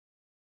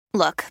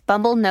Look,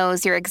 Bumble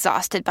knows you're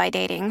exhausted by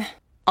dating.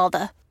 All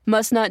the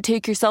must not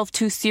take yourself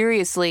too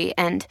seriously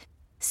and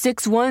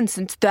 6'1"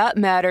 since that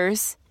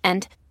matters.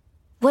 And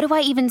what do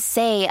I even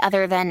say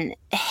other than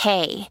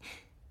hey?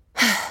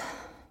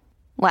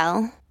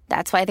 Well,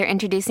 that's why they're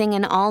introducing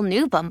an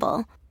all-new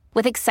Bumble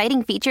with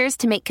exciting features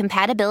to make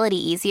compatibility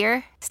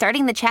easier,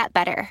 starting the chat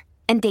better,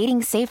 and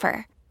dating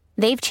safer.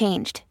 They've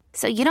changed,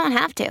 so you don't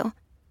have to.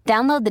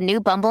 Download the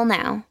new Bumble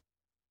now.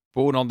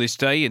 Born on this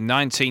day in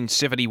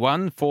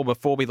 1971, former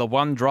Formula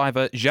One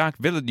driver Jacques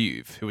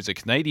Villeneuve, who was a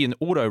Canadian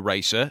auto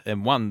racer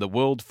and won the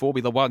World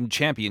Formula One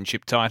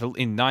Championship title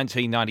in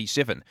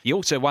 1997. He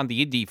also won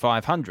the Indy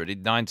 500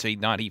 in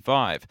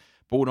 1995.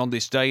 Born on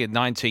this day in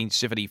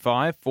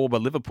 1975, former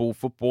Liverpool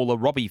footballer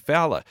Robbie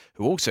Fowler,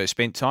 who also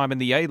spent time in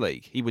the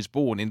A-League. He was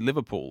born in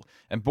Liverpool.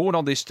 And born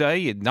on this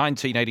day in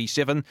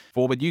 1987,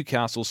 former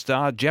Newcastle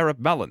star Jared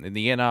Mullen in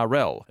the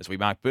NRL, as we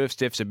mark births,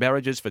 deaths and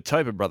marriages for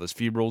Tobin Brothers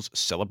Funerals,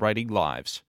 celebrating lives.